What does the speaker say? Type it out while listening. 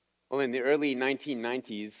Well, in the early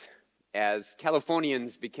 1990s, as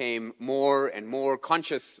Californians became more and more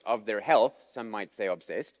conscious of their health, some might say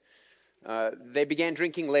obsessed, they began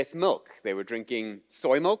drinking less milk. They were drinking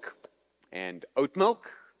soy milk and oat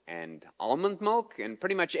milk and almond milk and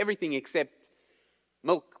pretty much everything except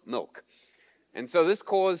milk. And so this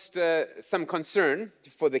caused some concern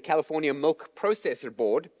for the California Milk Processor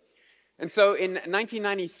Board. And so in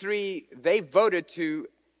 1993, they voted to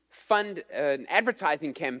fund an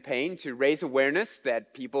advertising campaign to raise awareness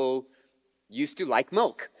that people used to like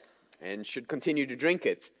milk and should continue to drink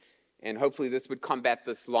it. And hopefully this would combat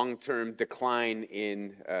this long-term decline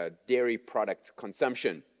in dairy product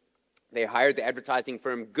consumption. They hired the advertising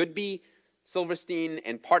firm Goodby, Silverstein,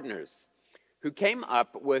 and Partners, who came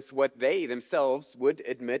up with what they themselves would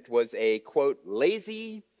admit was a, quote,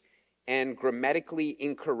 lazy and grammatically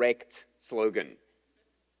incorrect slogan.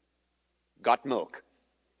 Got milk.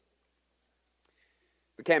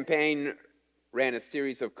 The campaign ran a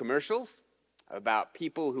series of commercials about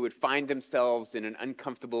people who would find themselves in an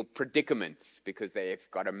uncomfortable predicament because they've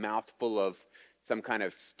got a mouthful of some kind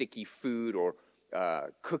of sticky food or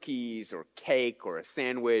cookies or cake or a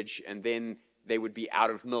sandwich, and then they would be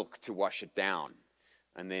out of milk to wash it down.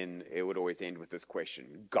 And then it would always end with this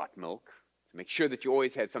question, got milk? To make sure that you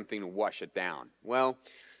always had something to wash it down. Well,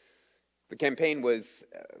 the campaign was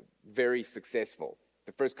very successful.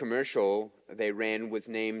 The first commercial they ran was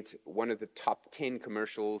named one of the top 10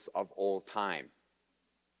 commercials of all time,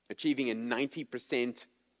 achieving a 90%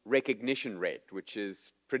 recognition rate, which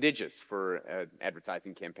is prodigious for an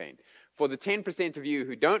advertising campaign. For the 10% of you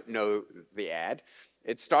who don't know the ad,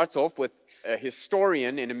 it starts off with a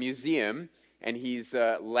historian in a museum, and he's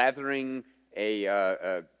lathering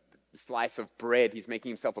a slice of bread. He's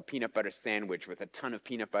making himself a peanut butter sandwich with a ton of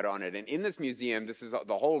peanut butter on it. And in this museum, this is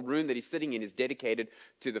the whole room that he's sitting in is dedicated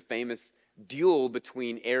to the famous duel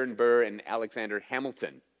between Aaron Burr and Alexander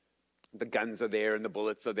Hamilton. The guns are there and the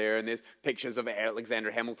bullets are there, and there's pictures of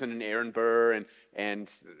Alexander Hamilton and Aaron Burr, and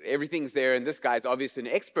everything's there, and this guy's obviously an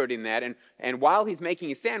expert in that. And while he's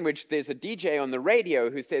making a sandwich, there's a DJ on the radio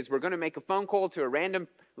who says, we're going to make a phone call to a random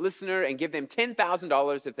listener and give them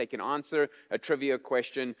 $10,000 if they can answer a trivia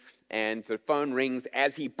question. And the phone rings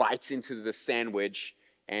as he bites into the sandwich,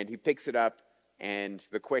 and he picks it up, and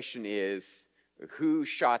the question is, who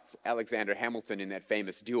shot Alexander Hamilton in that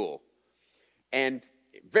famous duel? And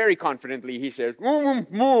very confidently, he says,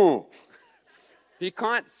 moo. He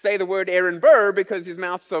can't say the word Aaron Burr because his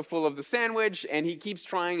mouth's so full of the sandwich, and he keeps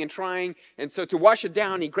trying and trying. And so to wash it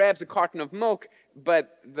down, he grabs a carton of milk,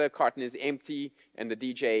 but the carton is empty, and the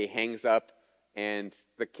DJ hangs up, and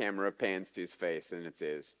the camera pans to his face, and it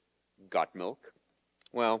says, got milk?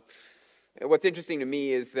 Well, what's interesting to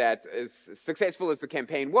me is that as successful as the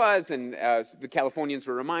campaign was, and the Californians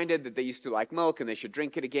were reminded that they used to like milk and they should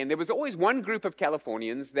drink it again, there was always one group of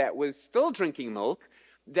Californians that was still drinking milk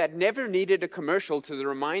that never needed a commercial to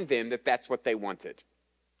remind them that that's what they wanted.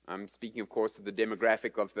 I'm speaking, of course, of the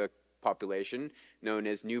demographic of the population known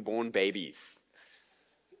as newborn babies.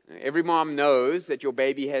 Every mom knows that your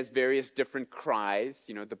baby has various different cries,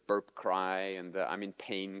 you know, the burp cry and the I'm in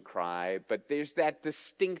pain cry, but there's that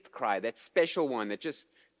distinct cry, that special one that just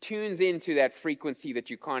tunes into that frequency that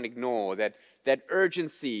you can't ignore, that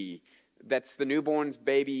urgency that's the newborn's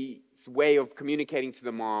baby's way of communicating to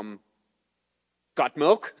the mom, got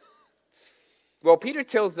milk? Well, Peter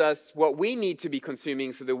tells us what we need to be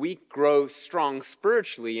consuming so that we grow strong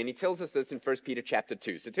spiritually, and he tells us this in 1 Peter chapter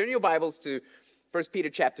 2. So turn your Bibles to 1 Peter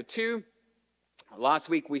chapter 2. Last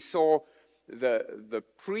week we saw the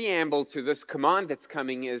preamble to this command that's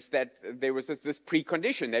coming is that there was this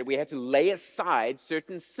precondition that we had to lay aside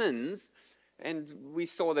certain sins, and we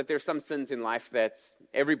saw that there's some sins in life that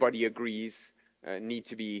everybody agrees need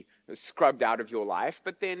to be scrubbed out of your life,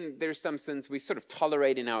 but then there's some sins we sort of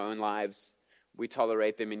tolerate in our own lives. We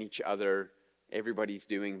tolerate them in each other. Everybody's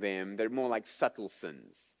doing them. They're more like subtle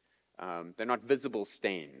sins. They're not visible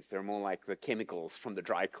stains. They're more like the chemicals from the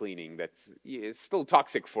dry cleaning that's still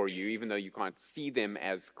toxic for you, even though you can't see them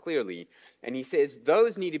as clearly. And he says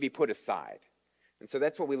those need to be put aside. And so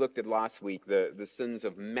that's what we looked at last week, the sins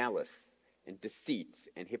of malice and deceit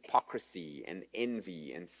and hypocrisy and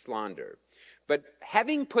envy and slander. But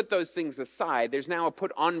having put those things aside, there's now a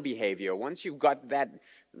put-on behavior. Once you've got that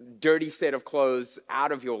dirty set of clothes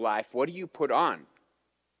out of your life, what do you put on?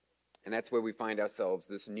 And that's where we find ourselves,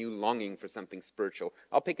 this new longing for something spiritual.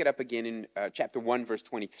 I'll pick it up again in chapter 1, verse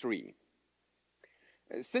 23.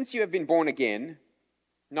 Since you have been born again,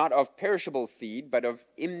 not of perishable seed, but of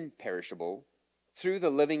imperishable, through the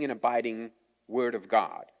living and abiding Word of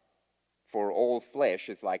God. For all flesh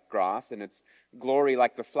is like grass, and its glory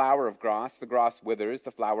like the flower of grass. The grass withers,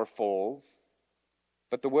 the flower falls,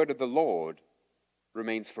 but the word of the Lord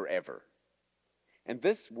remains forever. And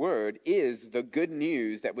this word is the good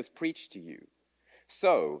news that was preached to you.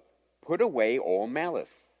 So put away all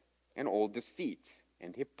malice, and all deceit,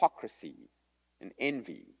 and hypocrisy, and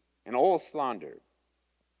envy, and all slander.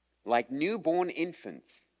 Like newborn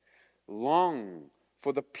infants, long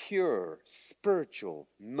for the pure spiritual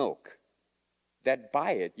milk, that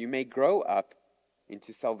by it you may grow up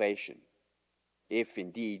into salvation, if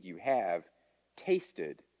indeed you have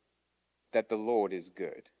tasted that the Lord is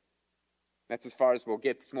good. That's as far as we'll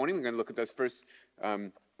get this morning. We're going to look at those first,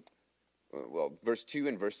 verse 2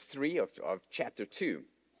 and verse 3 of chapter 2.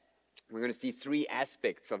 We're going to see three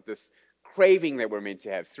aspects of this craving that we're meant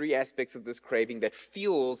to have, three aspects of this craving that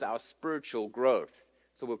fuels our spiritual growth.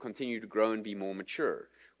 So we'll continue to grow and be more mature.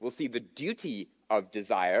 We'll see the duty of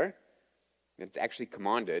desire. It's actually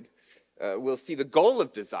commanded. We'll see the goal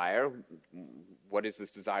of desire. What is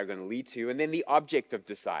this desire going to lead to? And then the object of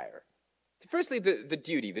desire. So firstly, the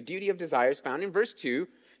duty. The duty of desire is found in verse 2.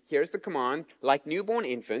 Here's the command. Like newborn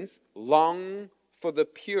infants, long for the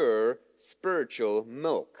pure spiritual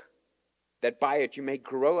milk, that by it you may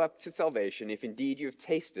grow up to salvation, if indeed you have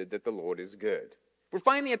tasted that the Lord is good. We're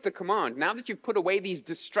finally at the command. Now that you've put away these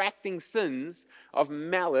distracting sins of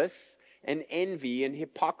malice and envy and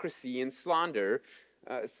hypocrisy and slander,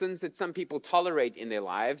 sins that some people tolerate in their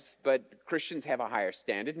lives, but Christians have a higher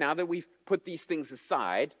standard. Now that we've put these things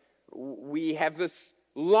aside, we have this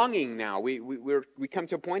longing now. We come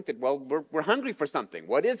to a point that, well, we're hungry for something.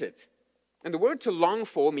 What is it? And the word to long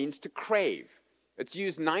for means to crave. It's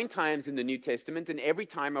used 9 times in the New Testament, and every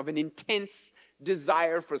time of an intense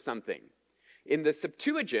desire for something. In the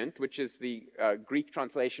Septuagint, which is the Greek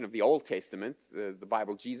translation of the Old Testament, the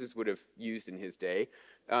Bible Jesus would have used in his day,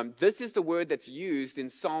 this is the word that's used in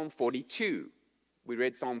Psalm 42. We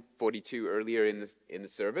read Psalm 42 earlier in the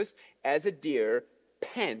service. As a deer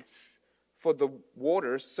pants for the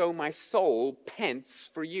water, so my soul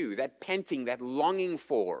pants for you. That panting, that longing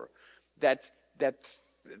for, that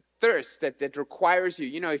thirst that requires you.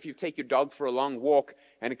 You know, if you take your dog for a long walk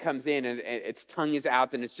and it comes in and its tongue is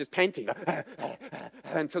out and it's just panting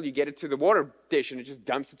until you get it to the water dish and it just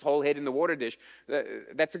dumps its whole head in the water dish,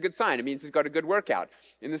 that's a good sign. It means it's got a good workout.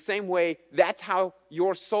 In the same way, that's how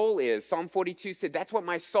your soul is. Psalm 42 said, that's what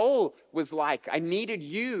my soul was like. I needed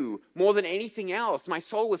you more than anything else. My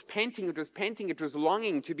soul was panting. It was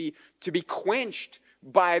longing to be quenched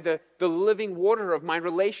by the living water of my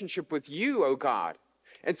relationship with you, O God.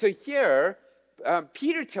 And so here,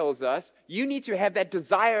 Peter tells us, you need to have that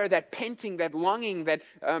desire, that panting, that longing, that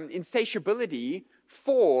insatiability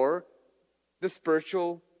for the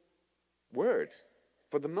spiritual word,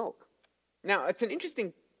 for the milk. Now, it's an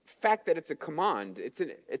interesting fact that it's a command.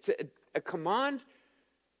 It's a command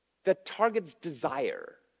that targets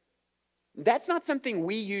desire. That's not something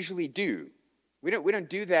we usually do. We don't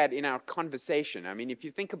do that in our conversation. I mean, if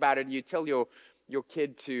you think about it, you tell your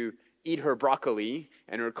kid to eat her broccoli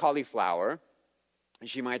and her cauliflower, and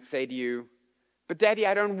she might say to you, but Daddy,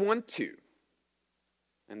 I don't want to.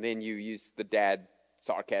 And then you use the dad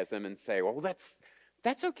sarcasm and say, well,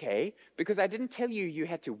 that's okay, because I didn't tell you you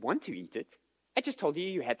had to want to eat it. I just told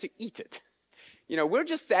you had to eat it. You know, we're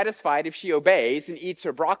just satisfied if she obeys and eats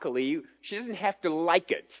her broccoli. She doesn't have to like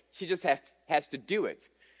it. She just has to do it.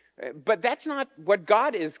 But that's not what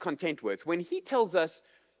God is content with. When he tells us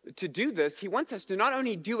to do this, he wants us to not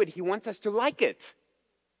only do it, he wants us to like it.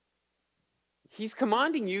 He's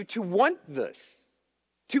commanding you to want this,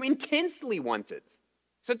 to intensely want it.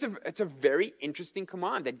 So it's a very interesting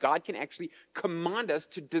command that God can actually command us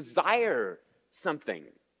to desire something.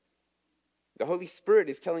 The Holy Spirit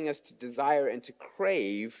is telling us to desire and to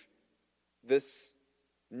crave this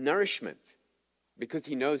nourishment because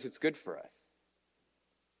he knows it's good for us.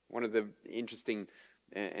 One of the interesting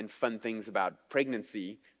and fun things about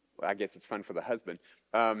pregnancy, well, I guess it's fun for the husband,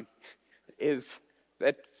 is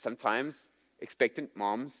that sometimes expectant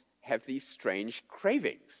moms have these strange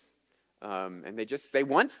cravings. And they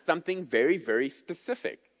want something very, very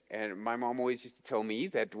specific. And my mom always used to tell me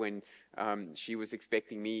that when she was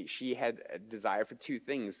expecting me, she had a desire for 2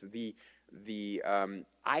 things. The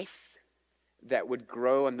ice that would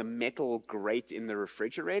grow on the metal grate in the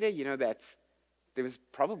refrigerator, you know, that there was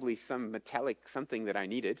probably some metallic something that I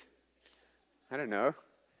needed. I don't know.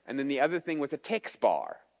 And then the other thing was a Tex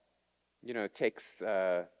bar. You know, Tex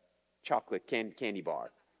chocolate candy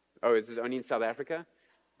bar. Oh, is it only in South Africa?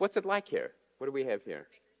 What's it like here? What do we have here?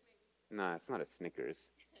 No, it's not a Snickers.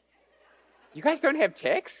 You guys don't have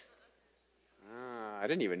Tex? I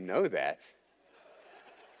didn't even know that.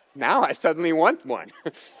 Now I suddenly want one.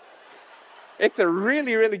 It's a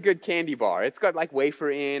really, really good candy bar. It's got like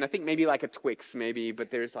wafer in, I think maybe like a Twix maybe,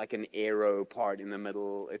 but there's like an arrow part in the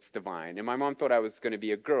middle. It's divine. And my mom thought I was going to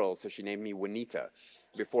be a girl, so she named me Juanita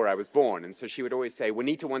before I was born. And so she would always say,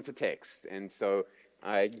 Juanita wants a text. And so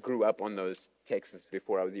I grew up on those texts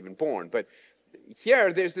before I was even born. But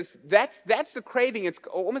here, there's this, that's the craving. It's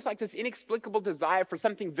almost like this inexplicable desire for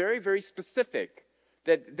something very, very specific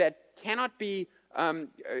that cannot be,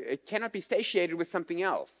 it cannot be satiated with something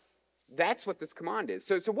else. That's what this command is.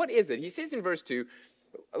 So what is it? He says in verse 2,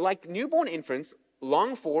 like newborn infants,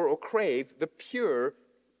 long for or crave the pure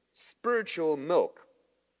spiritual milk.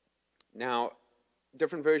 Now,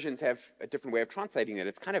 different versions have a different way of translating it.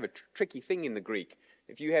 It's kind of a tricky thing in the Greek.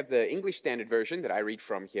 If you have the English Standard Version that I read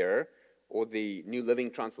from here, or the New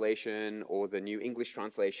Living Translation, or the New English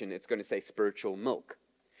Translation, it's going to say spiritual milk.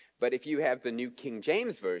 But if you have the New King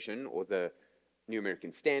James Version, or the New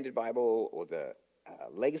American Standard Bible, or the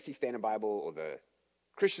Legacy Standard Bible, or the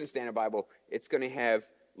Christian Standard Bible, it's going to have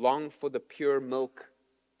long for the pure milk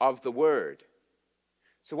of the Word.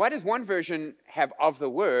 So why does one version have of the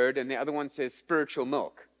Word, and the other one says spiritual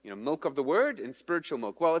milk? You know, milk of the Word and spiritual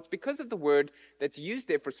milk. Well, it's because of the word that's used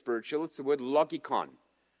there for spiritual. It's the word logikon.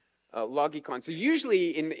 Logikon. So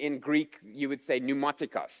usually in Greek, you would say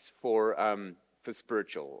pneumatikos for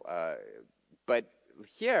spiritual. But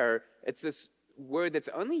here, it's this word that's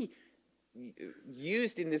only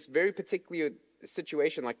used in this very particular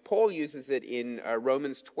situation. Like Paul uses it in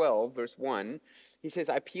Romans 12, verse 1. He says,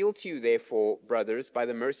 I appeal to you, therefore, brothers, by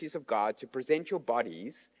the mercies of God, to present your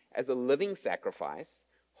bodies as a living sacrifice,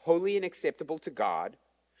 holy and acceptable to God,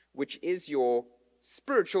 which is your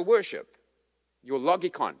spiritual worship, your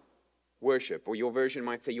logikon worship, or your version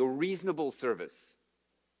might say your reasonable service.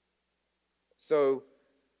 So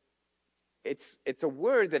it's a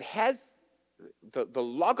word that has the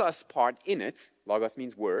logos part in it. Logos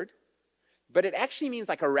means word, but it actually means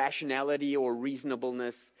like a rationality or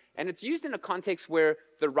reasonableness. And it's used in a context where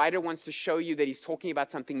the writer wants to show you that he's talking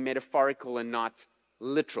about something metaphorical and not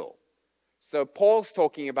literal. So Paul's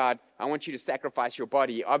talking about, I want you to sacrifice your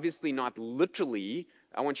body, obviously not literally.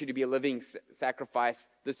 I want you to be a living sacrifice.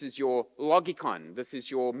 This is your logikon. This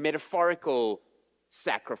is your metaphorical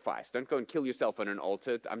sacrifice. Don't go and kill yourself on an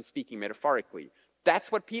altar. I'm speaking metaphorically.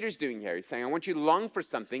 That's what Peter's doing here. He's saying, I want you to long for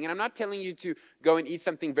something. And I'm not telling you to go and eat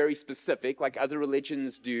something very specific like other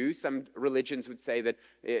religions do. Some religions would say that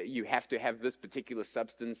you have to have this particular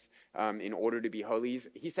substance in order to be holy.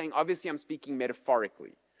 He's saying, obviously, I'm speaking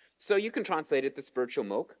metaphorically. So you can translate it the spiritual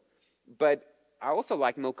milk. But I also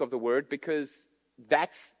like milk of the word because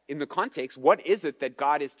that's, in the context, what is it that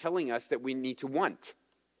God is telling us that we need to want?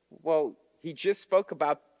 Well, he just spoke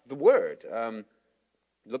about the word.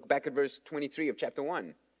 Look back at verse 23 of chapter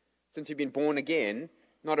 1. Since you've been born again,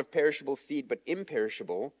 not of perishable seed, but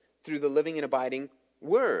imperishable, through the living and abiding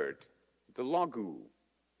word, the logu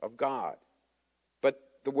of God. But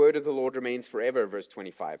the word of the Lord remains forever, verse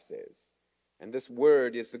 25 says. And this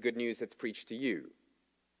word is the good news that's preached to you.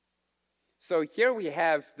 So here we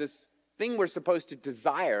have this thing we're supposed to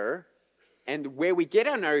desire, and where we get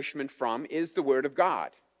our nourishment from is the word of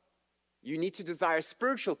God. You need to desire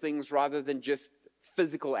spiritual things rather than just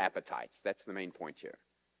physical appetites. That's the main point here.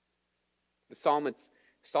 The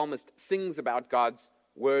psalmist sings about God's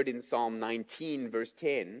word in Psalm 19, verse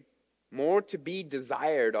 10. More to be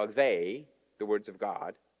desired are they, the words of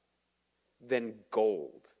God, than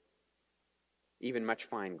gold, even much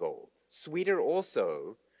fine gold. Sweeter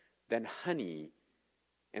also than honey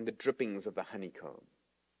and the drippings of the honeycomb.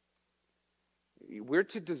 We're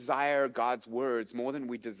to desire God's words more than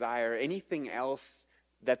we desire anything else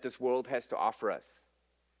that this world has to offer us.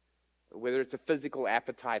 Whether it's a physical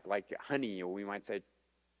appetite like honey, or we might say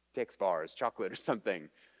Tex bars, chocolate or something.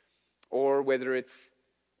 Or whether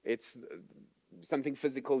it's something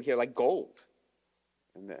physical here like gold.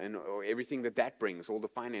 And or everything that brings, all the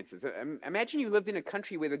finances. Imagine you lived in a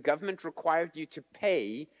country where the government required you to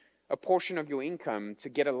pay a portion of your income to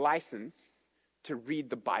get a license to read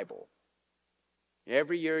the Bible.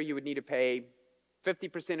 Every year you would need to pay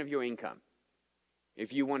 50% of your income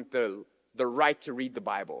if you want the right to read the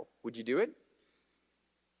Bible. Would you do it?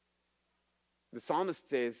 The psalmist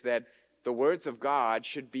says that the words of God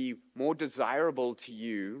should be more desirable to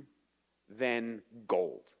you than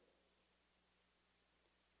gold.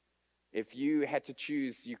 If you had to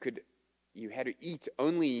choose, you had to eat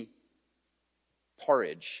only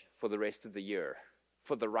porridge for the rest of the year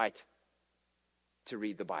for the right to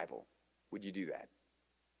read the Bible. Would you do that?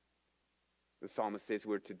 The psalmist says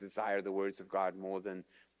we're to desire the words of God more than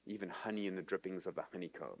even honey and the drippings of the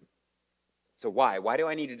honeycomb. So why? Why do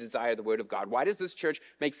I need to desire the Word of God? Why does this church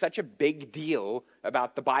make such a big deal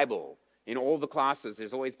about the Bible? In all the classes,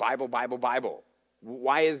 there's always Bible, Bible, Bible.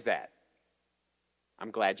 Why is that?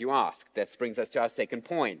 I'm glad you asked. That brings us to our second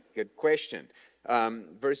point. Good question.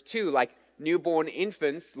 Verse 2, like newborn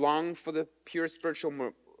infants long for the pure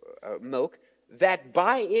spiritual milk, that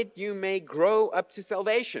by it you may grow up to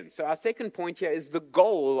salvation. So our second point here is the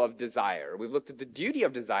goal of desire. We've looked at the duty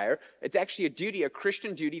of desire. It's actually a duty, a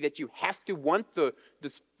Christian duty, that you have to want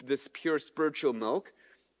this pure spiritual milk.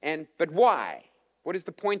 But why? What is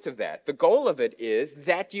the point of that? The goal of it is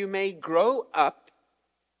that you may grow up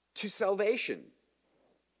to salvation,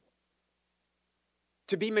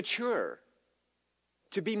 to be mature,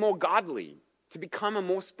 to be more godly, to become a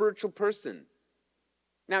more spiritual person.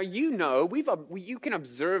 Now, you know, you can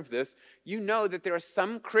observe this. You know that there are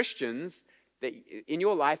some Christians in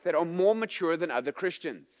your life that are more mature than other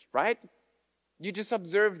Christians, right? You just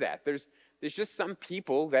observe that. There's just some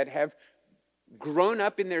people that have grown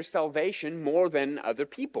up in their salvation more than other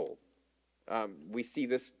people. We see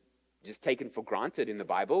this just taken for granted in the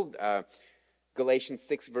Bible. Galatians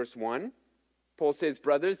 6, verse 1. Paul says,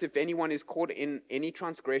 brothers, if anyone is caught in any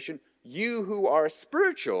transgression, you who are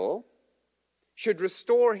spiritual should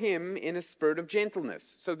restore him in a spirit of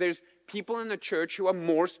gentleness. So there's people in the church who are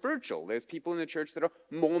more spiritual. There's people in the church that are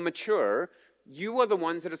more mature. You are the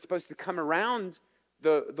ones that are supposed to come around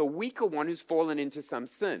the weaker one who's fallen into some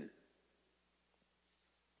sin.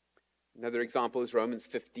 Another example is Romans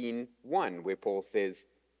 15:1, where Paul says,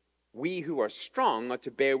 we who are strong are to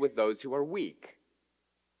bear with those who are weak.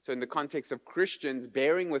 So in the context of Christians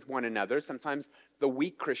bearing with one another, sometimes the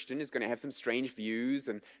weak Christian is going to have some strange views,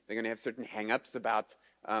 and they're going to have certain hang-ups about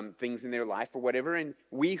things in their life or whatever. And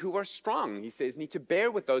we who are strong, he says, need to bear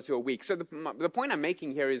with those who are weak. So the point I'm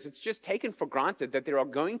making here is it's just taken for granted that there are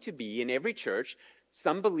going to be in every church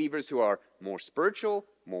some believers who are more spiritual,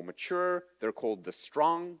 more mature. They're called the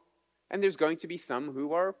strong. And there's going to be some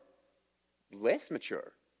who are less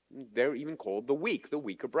mature. They're even called the weak, the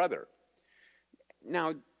weaker brother.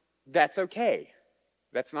 Now, that's okay.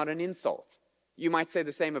 That's not an insult. You might say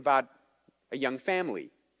the same about a young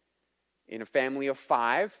family. In a family of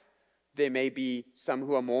 5, there may be some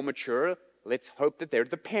who are more mature. Let's hope that they're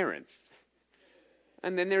the parents.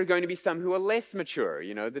 And then there are going to be some who are less mature,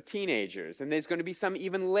 the teenagers. And there's going to be some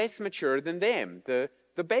even less mature than them, the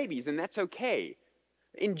babies, and that's okay.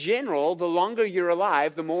 In general, the longer you're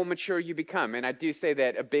alive, the more mature you become. And I do say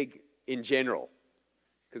that a big in general,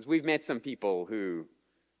 because we've met some people who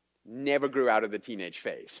never grew out of the teenage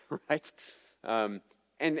phase, right?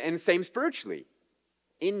 And same spiritually.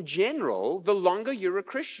 In general, the longer you're a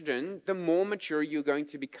Christian, the more mature you're going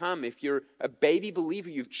to become. If you're a baby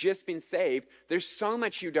believer, you've just been saved, there's so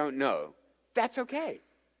much you don't know. That's okay.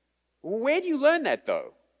 Where do you learn that,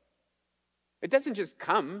 though? It doesn't just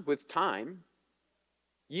come with time.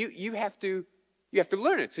 You have to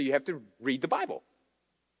learn it, so you have to read the Bible.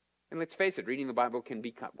 And let's face it, reading the Bible can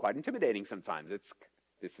be quite intimidating sometimes.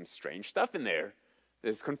 There's some strange stuff in there.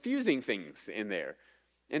 There's confusing things in there.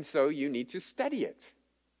 And so you need to study it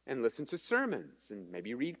and listen to sermons and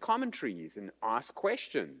maybe read commentaries and ask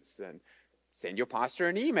questions and send your pastor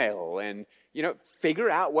an email and, figure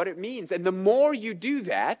out what it means. And the more you do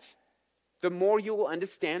that, the more you will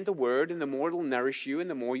understand the word, and the more it will nourish you, and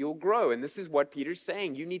the more you'll grow. And this is what Peter's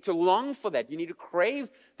saying. You need to long for that. You need to crave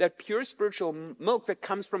that pure spiritual milk that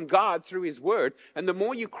comes from God through his word. And the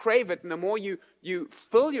more you crave it, and the more you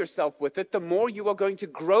fill yourself with it, the more you are going to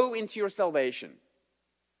grow into your salvation.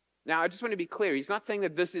 Now, I just want to be clear. He's not saying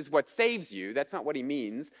that this is what saves you. That's not what he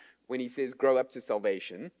means when he says grow up to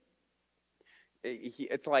salvation.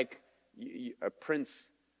 It's like a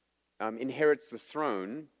prince inherits the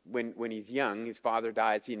throne when he's young. His father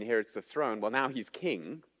dies, he inherits the throne. Well, now he's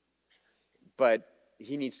king, but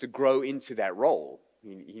he needs to grow into that role.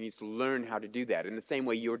 He needs to learn how to do that. In the same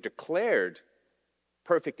way, you're declared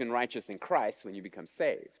perfect and righteous in Christ when you become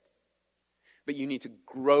saved. But you need to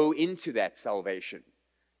grow into that salvation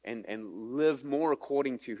and live more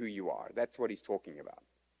according to who you are. That's what he's talking about.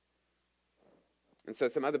 And so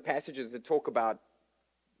some other passages that talk about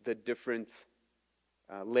the different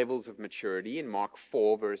levels of maturity. In Mark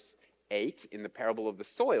 4, verse 8, in the parable of the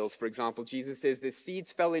soils, for example, Jesus says, the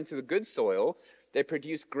seeds fell into the good soil. They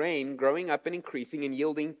produce grain, growing up and increasing and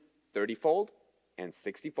yielding 30-fold and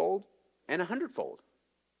 60-fold and 100-fold.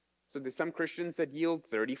 So there's some Christians that yield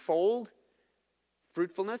 30-fold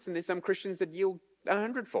fruitfulness, and there's some Christians that yield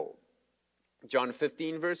 100-fold. John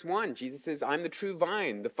 15, verse 1, Jesus says, I'm the true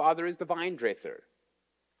vine. The Father is the vine dresser.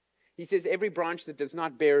 He says, every branch that does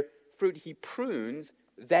not bear fruit, he prunes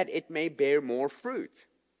that it may bear more fruit.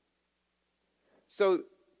 So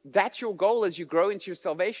that's your goal as you grow into your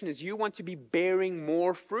salvation, is you want to be bearing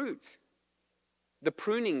more fruit. The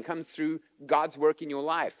pruning comes through God's work in your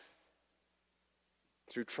life,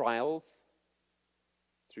 through trials,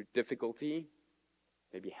 through difficulty,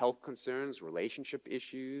 maybe health concerns, relationship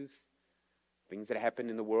issues, things that happen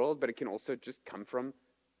in the world, but it can also just come from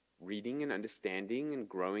reading and understanding and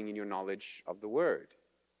growing in your knowledge of the Word.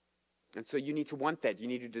 And so you need to want that. You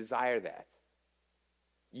need to desire that.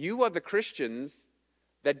 You are the Christians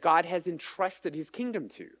that God has entrusted his kingdom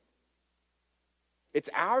to. It's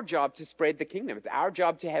our job to spread the kingdom. It's our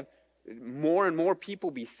job to have more and more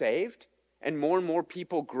people be saved and more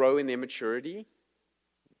people grow in their maturity.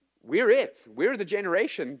 We're it. We're the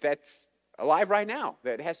generation that's alive right now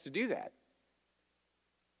that has to do that.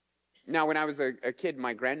 Now, when I was a kid,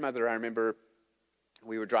 my grandmother, I remember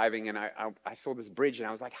we were driving and I saw this bridge and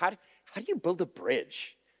I was like, how do you build a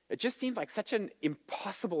bridge? It just seemed like such an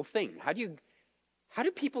impossible thing. How do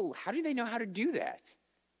they know how to do that?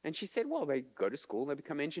 And she said, well, they go to school, they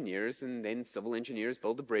become engineers, and then civil engineers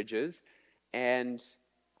build the bridges. And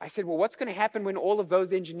I said, well, what's going to happen when all of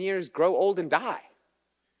those engineers grow old and die?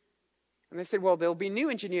 And they said, well, there'll be new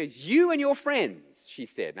engineers. You and your friends, she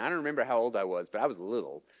said. And I don't remember how old I was, but I was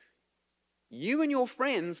little. You and your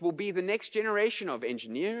friends will be the next generation of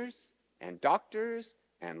engineers and doctors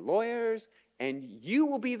and lawyers, and you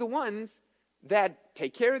will be the ones that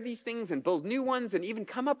take care of these things and build new ones and even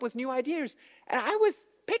come up with new ideas. And I was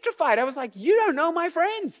petrified. I was like, you don't know my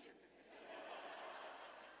friends.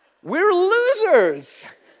 We're losers.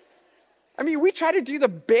 I mean, we try to do the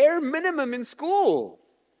bare minimum in school.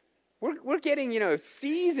 We're getting,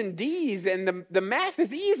 C's and D's, and the math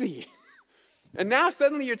is easy. And now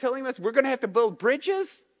suddenly you're telling us we're going to have to build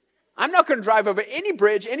bridges? I'm not going to drive over any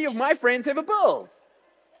bridge any of my friends ever built.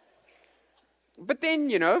 But then,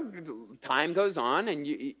 time goes on, and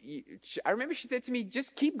I remember she said to me,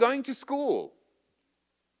 just keep going to school.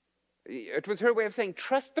 It was her way of saying,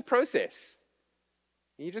 trust the process.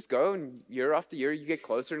 And you just go, and year after year, you get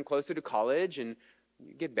closer and closer to college, and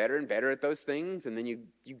you get better and better at those things, and then you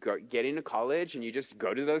get into college, and you just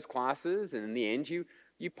go to those classes, and in the end, you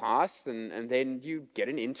pass, and then you get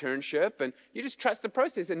an internship, and you just trust the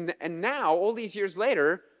process. And now, all these years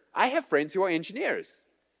later, I have friends who are engineers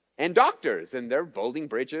and doctors, and they're building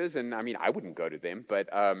bridges, and I mean, I wouldn't go to them, but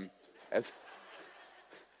as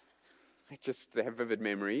I just have vivid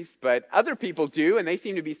memories. But other people do, and they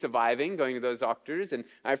seem to be surviving, going to those doctors. And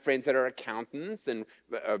I have friends that are accountants and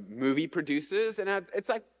movie producers, and it's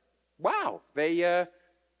like, wow, they're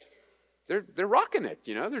rocking it,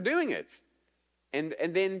 they're doing it. And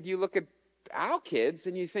then you look at our kids,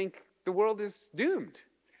 and you think the world is doomed.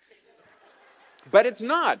 But it's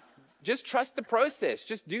not. Just trust the process.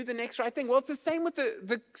 Just do the next right thing. Well, it's the same with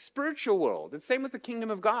the spiritual world. It's the same with the kingdom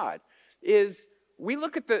of God. Is we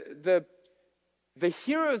look at the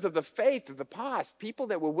heroes of the faith of the past, people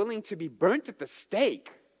that were willing to be burnt at the stake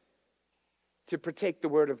to protect the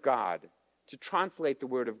word of God, to translate the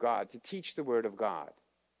word of God, to teach the word of God.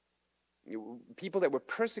 People that were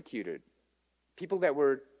persecuted, people that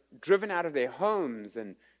were driven out of their homes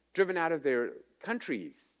and driven out of their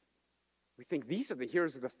countries. We think these are the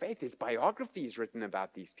heroes of the faith. There's biographies written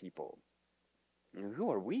about these people. Who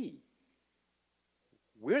are we?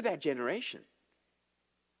 We're that generation.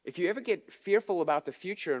 If you ever get fearful about the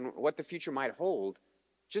future and what the future might hold,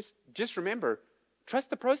 just remember, trust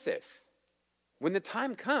the process. When the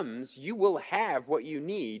time comes, you will have what you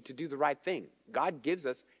need to do the right thing. God gives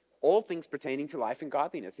us all things pertaining to life and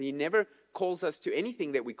godliness. He never calls us to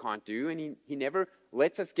anything that we can't do, and he never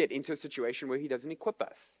lets us get into a situation where he doesn't equip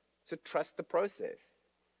us. So trust the process.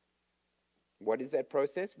 What is that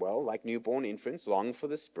process? Well, like newborn infants, long for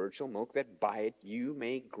the spiritual milk, that by it you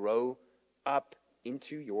may grow up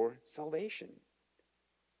into your salvation.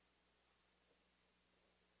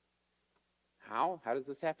 How? How does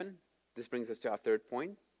this happen? This brings us to our third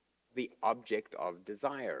point, the object of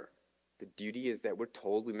desire. The duty is that we're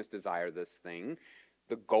told we must desire this thing.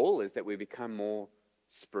 The goal is that we become more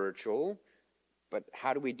spiritual. But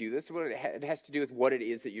how do we do this? Well, it has to do with what it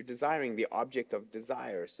is that you're desiring, the object of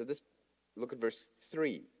desire. So look at verse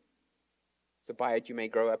 3. So by it you may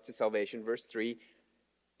grow up to salvation. Verse 3,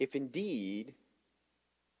 if indeed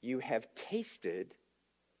you have tasted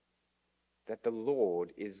that the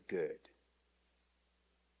Lord is good.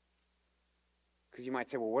 Because you might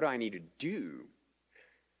say, well, what do I need to do?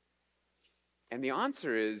 And the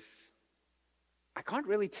answer is, I can't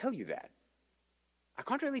really tell you that. I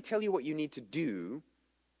can't really tell you what you need to do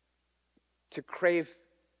to crave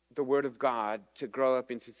the Word of God, to grow up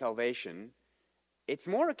into salvation. It's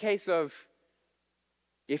more a case of,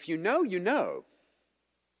 if you know, you know.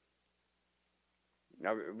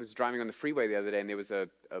 I was driving on the freeway the other day, and there was a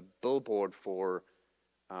billboard for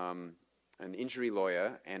an injury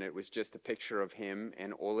lawyer, and it was just a picture of him,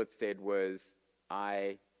 and all it said was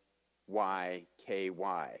IYKY,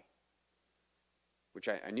 which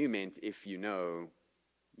I knew meant if you know,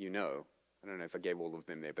 you know. I don't know if I gave all of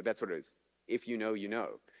them there, but that's what it is. If you know, you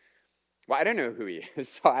know. Well, I don't know who he is,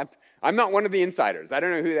 so I'm not one of the insiders. I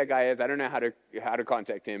don't know who that guy is. I don't know how to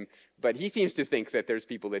contact him, but he seems to think that there's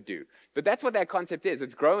people that do. But that's what that concept is.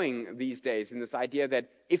 It's growing these days in this idea that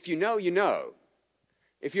if you know, you know.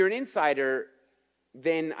 If you're an insider,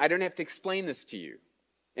 then I don't have to explain this to you.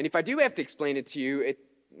 And if I do have to explain it to you, it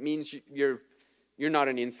means you're not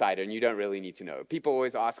an insider and you don't really need to know. People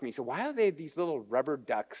always ask me, so why are there these little rubber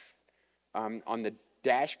ducks on the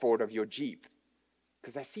dashboard of your Jeep?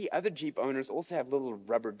 Because I see other Jeep owners also have little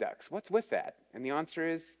rubber ducks. What's with that? And the answer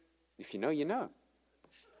is, if you know, you know.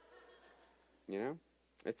 You know?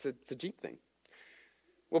 It's a Jeep thing.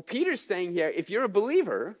 Well, Peter's saying here, if you're a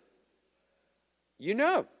believer, you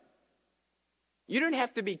know. You don't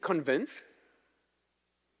have to be convinced.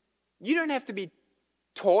 You don't have to be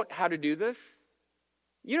taught how to do this.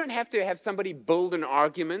 You don't have to have somebody build an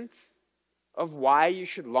argument of why you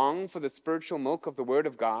should long for the spiritual milk of the Word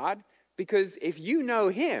of God. Because if you know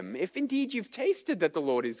Him, if indeed you've tasted that the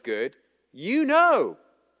Lord is good, you know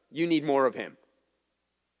you need more of Him.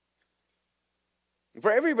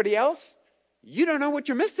 For everybody else, you don't know what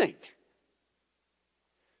you're missing.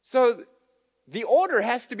 So the order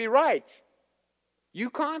has to be right. You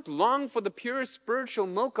can't long for the pure spiritual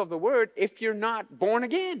milk of the Word if you're not born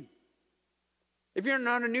again. If you're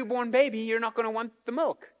not a newborn baby, you're not going to want the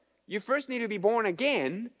milk. You first need to be born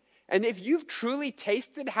again. And if you've truly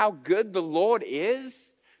tasted how good the Lord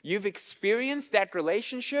is, you've experienced that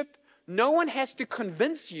relationship, no one has to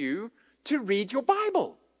convince you to read your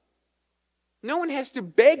Bible. No one has to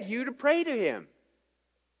beg you to pray to Him.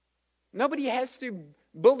 Nobody has to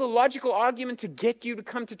build a logical argument to get you to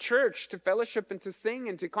come to church, to fellowship and to sing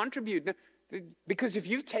and to contribute. Because if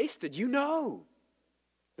you've tasted, you know.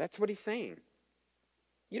 That's what He's saying.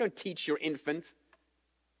 You don't teach your infant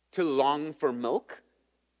to long for milk.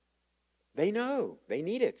 They know. They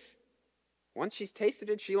need it. Once she's tasted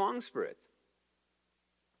it, she longs for it.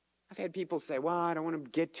 I've had people say, well, I don't want to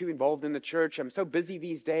get too involved in the church. I'm so busy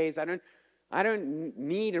these days. I don't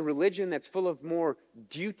need a religion that's full of more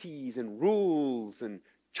duties and rules and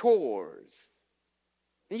chores.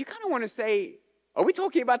 And you kind of want to say, are we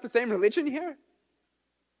talking about the same religion here?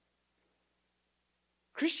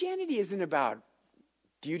 Christianity isn't about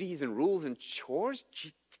duties and rules and chores.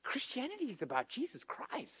 Christianity is about Jesus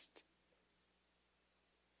Christ.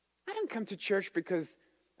 I don't come to church because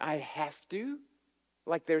I have to.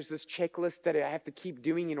 Like there's this checklist that I have to keep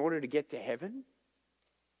doing in order to get to heaven.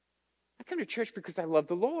 I come to church because I love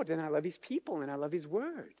the Lord and I love His people and I love His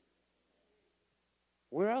Word.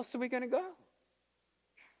 Where else are we going to go?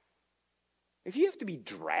 If you have to be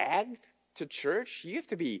dragged to church, you have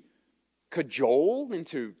to be cajoled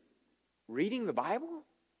into reading the Bible,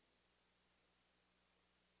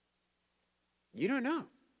 you don't know.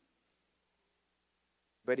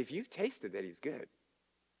 But if you've tasted that He's good,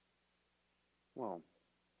 well,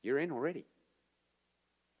 you're in already.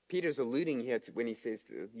 Peter's alluding here to when he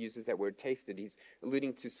uses that word tasted, he's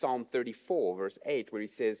alluding to Psalm 34, verse 8, where he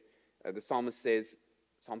says, the psalmist says,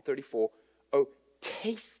 Psalm 34, oh,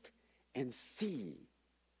 taste and see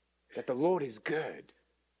that the Lord is good.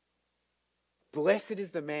 Blessed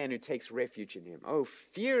is the man who takes refuge in Him. Oh,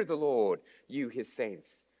 fear the Lord, you His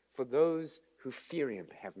saints, for those who fear Him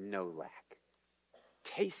have no lack.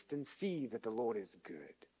 Taste and see that the Lord is good.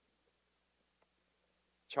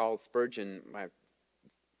 Charles Spurgeon, my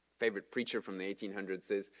favorite preacher from the 1800s,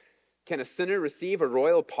 says, can a sinner receive a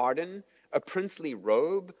royal pardon, a princely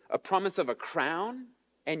robe, a promise of a crown,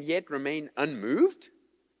 and yet remain unmoved?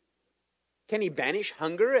 Can he banish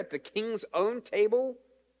hunger at the king's own table,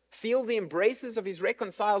 feel the embraces of his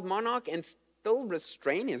reconciled monarch, and still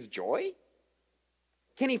restrain his joy?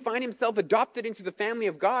 Can he find himself adopted into the family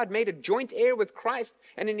of God, made a joint heir with Christ,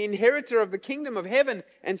 and an inheritor of the kingdom of heaven,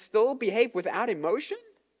 and still behave without emotion?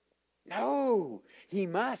 No, he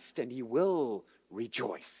must and he will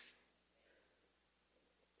rejoice.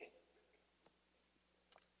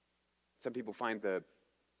 Some people find the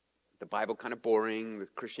Bible kind of boring, the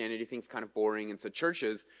Christianity thing's kind of boring, and so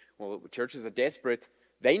churches are desperate.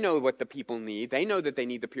 They know what the people need. They know that they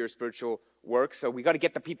need the pure spiritual work, so we got to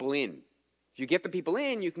get the people in. If you get the people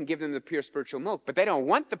in, you can give them the pure spiritual milk, but they don't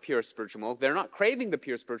want the pure spiritual milk. They're not craving the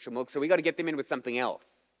pure spiritual milk, so we got to get them in with something else.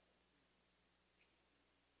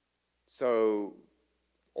 So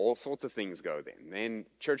all sorts of things go then. Then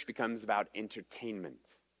church becomes about entertainment.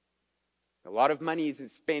 A lot of money is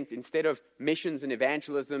spent, instead of missions and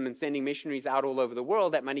evangelism and sending missionaries out all over the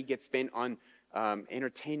world, that money gets spent on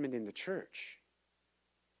entertainment in the church.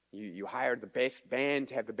 You hire the best band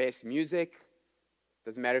to have the best music.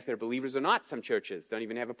 Doesn't matter if they're believers or not. Some churches don't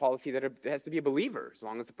even have a policy that it has to be a believer, as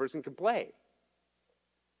long as the person can play.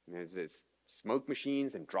 And there's smoke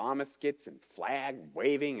machines and drama skits and flag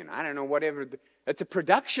waving and I don't know, whatever. It's a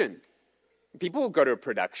production. People will go to a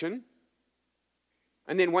production.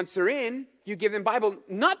 And then once they're in, you give them Bible,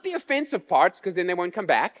 not the offensive parts, because then they won't come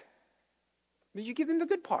back, but you give them the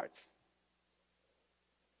good parts.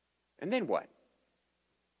 And then what?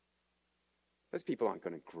 Those people aren't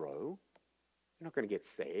going to grow. They're not going to get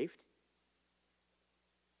saved.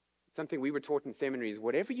 Something we were taught in seminary is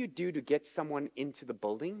whatever you do to get someone into the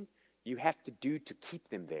building, you have to do to keep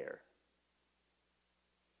them there.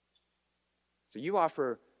 So you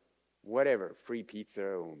offer whatever, free pizza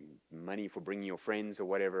or money for bringing your friends or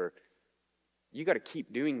whatever. You got to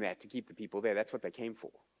keep doing that to keep the people there. That's what they came for.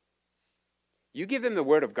 You give them the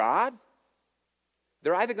Word of God,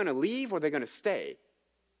 they're either going to leave or they're going to stay.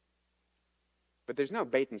 But there's no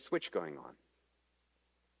bait and switch going on.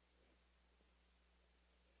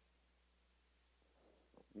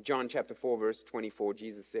 John chapter 4, verse 24,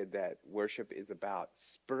 Jesus said that worship is about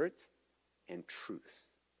spirit and truth.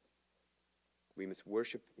 We must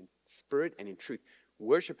worship in spirit and in truth.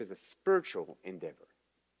 Worship is a spiritual endeavor.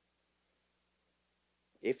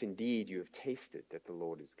 If indeed you have tasted that the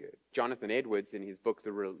Lord is good. Jonathan Edwards, in his book,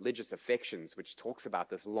 The Religious Affections, which talks about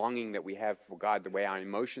this longing that we have for God, the way our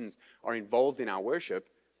emotions are involved in our worship,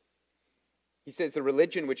 he says the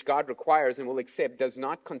religion which God requires and will accept does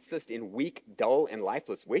not consist in weak, dull, and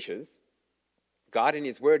lifeless wishes. God in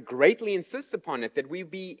his word greatly insists upon it, that we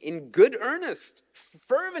be in good earnest,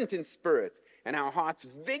 fervent in spirit, and our hearts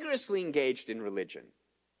vigorously engaged in religion.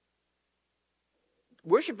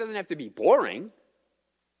 Worship doesn't have to be boring.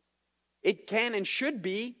 It can and should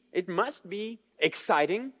be, it must be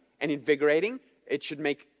exciting and invigorating. It should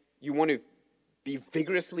make you want to be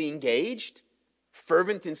vigorously engaged,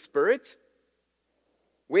 fervent in spirit.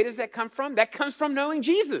 Where does that come from? That comes from knowing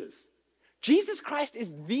Jesus. Jesus Christ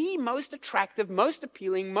is the most attractive, most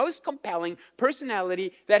appealing, most compelling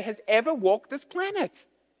personality that has ever walked this planet.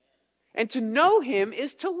 And to know him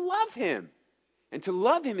is to love him. And to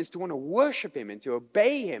love him is to want to worship him and to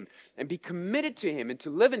obey him and be committed to him and to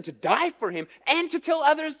live and to die for him and to tell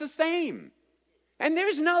others the same. And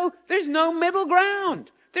there's no middle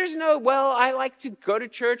ground. There's no, well, I like to go to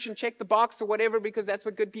church and check the box or whatever because that's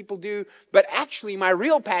what good people do. But actually, my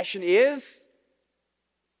real passion is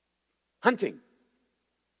hunting,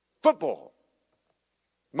 football,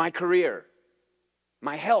 my career,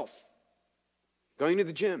 my health, going to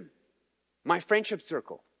the gym, my friendship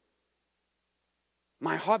circle,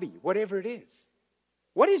 my hobby, whatever it is.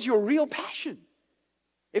 What is your real passion?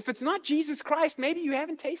 If it's not Jesus Christ, maybe you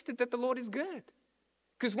haven't tasted that the Lord is good.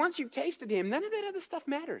 Because once you've tasted him, none of that other stuff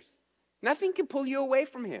matters. Nothing can pull you away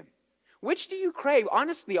from him. Which do you crave?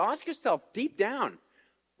 Honestly, ask yourself deep down,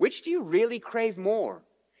 which do you really crave more?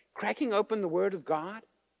 Cracking open the Word of God?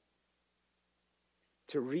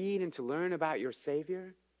 To read and to learn about your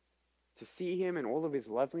Savior? To see him in all of his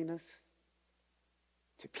loveliness?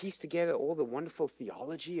 To piece together all the wonderful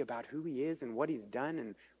theology about who he is and what he's done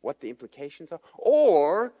and what the implications are?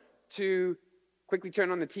 Or to quickly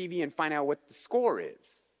turn on the TV and find out what the score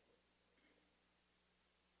is?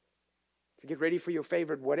 To get ready for your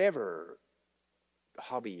favorite whatever the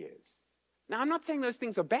hobby is. Now, I'm not saying those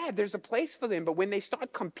things are bad. There's a place for them. But when they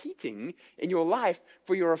start competing in your life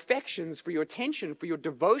for your affections, for your attention, for your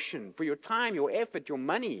devotion, for your time, your effort, your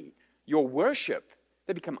money, your worship,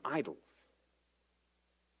 they become idols.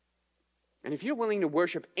 And if you're willing to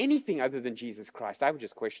worship anything other than Jesus Christ, I would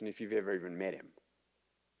just question if you've ever even met him.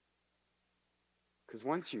 Because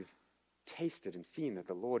once you've tasted and seen that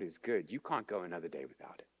the Lord is good, you can't go another day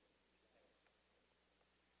without it.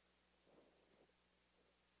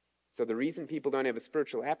 So the reason people don't have a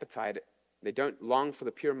spiritual appetite, they don't long for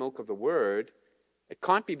the pure milk of the Word, it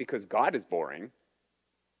can't be because God is boring.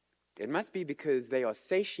 It must be because they are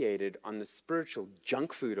satiated on the spiritual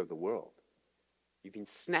junk food of the world. You've been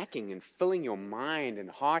snacking and filling your mind and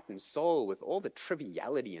heart and soul with all the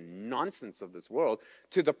triviality and nonsense of this world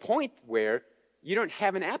to the point where you don't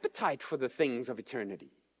have an appetite for the things of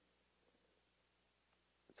eternity.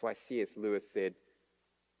 That's why C.S. Lewis said,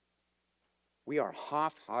 we are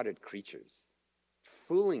half-hearted creatures,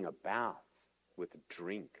 fooling about with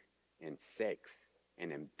drink and sex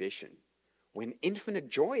and ambition, when infinite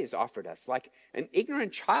joy is offered us, like an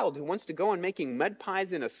ignorant child who wants to go on making mud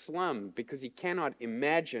pies in a slum because he cannot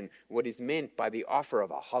imagine what is meant by the offer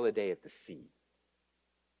of a holiday at the sea.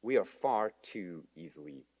 We are far too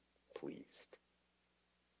easily pleased.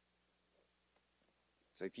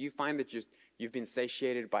 So if you find that you've been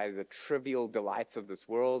satiated by the trivial delights of this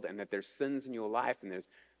world, and that there's sins in your life, and there's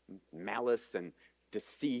malice and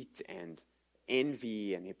deceit and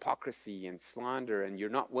envy and hypocrisy and slander, and you're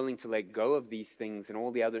not willing to let go of these things and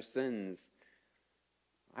all the other sins,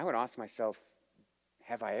 I would ask myself,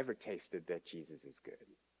 have I ever tasted that Jesus is good?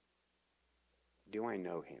 Do I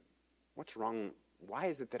know him? What's wrong? Why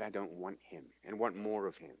is it that I don't want him and want more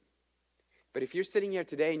of him? But if you're sitting here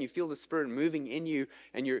today and you feel the Spirit moving in you,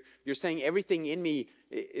 and you're saying everything in me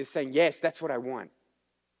is saying, yes, that's what I want,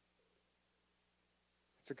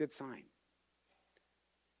 it's a good sign.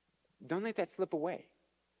 Don't let that slip away.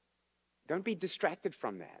 Don't be distracted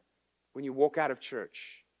from that when you walk out of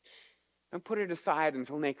church. Don't put it aside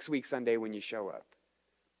until next week Sunday when you show up.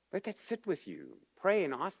 Let that sit with you. Pray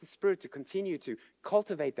and ask the Spirit to continue to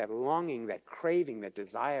cultivate that longing, that craving, that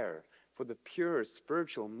desire for the pure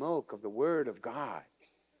spiritual milk of the Word of God.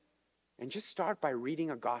 And just start by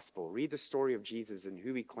reading a gospel. Read the story of Jesus and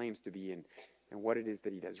who he claims to be, and what it is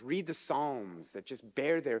that he does. Read the Psalms that just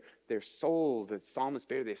bear their souls. The psalmists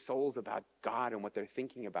bear their souls about God and what they're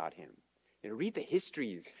thinking about him. Read the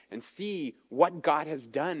histories and see what God has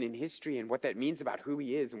done in history and what that means about who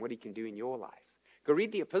he is and what he can do in your life. Go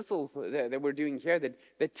read the epistles that we're doing here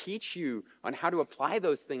that teach you on how to apply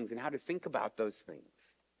those things and how to think about those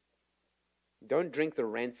things. Don't drink the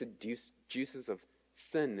rancid juices of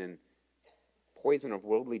sin and poison of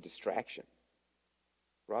worldly distraction.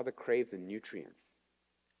 Rather crave the nutrients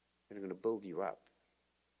that are going to build you up.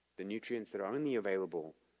 The nutrients that are only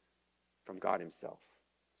available from God himself.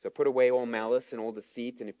 So put away all malice and all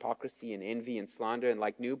deceit and hypocrisy and envy and slander, and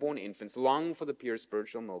like newborn infants, long for the pure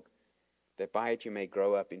spiritual milk, that by it you may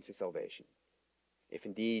grow up into salvation, if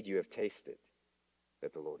indeed you have tasted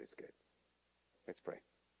that the Lord is good. Let's pray.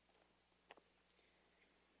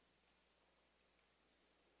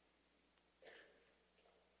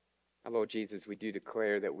 Our Lord Jesus, we do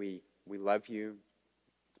declare that we love you.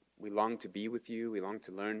 We long to be with you. We long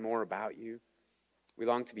to learn more about you. We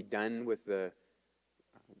long to be done with the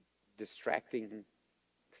distracting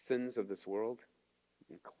sins of this world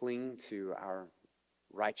and cling to our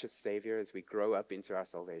righteous Savior as we grow up into our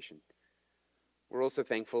salvation. We're also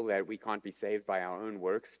thankful that we can't be saved by our own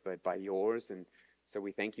works, but by yours. And so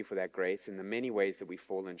we thank you for that grace in the many ways that we've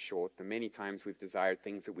fallen short, the many times we've desired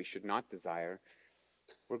things that we should not desire.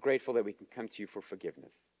 We're grateful that we can come to you for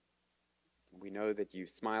forgiveness. We know that you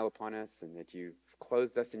smile upon us and that you've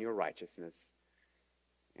clothed us in your righteousness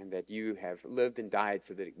and that you have lived and died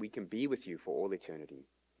so that we can be with you for all eternity.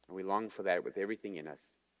 And we long for that with everything in us.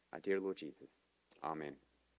 Our dear Lord Jesus. Amen.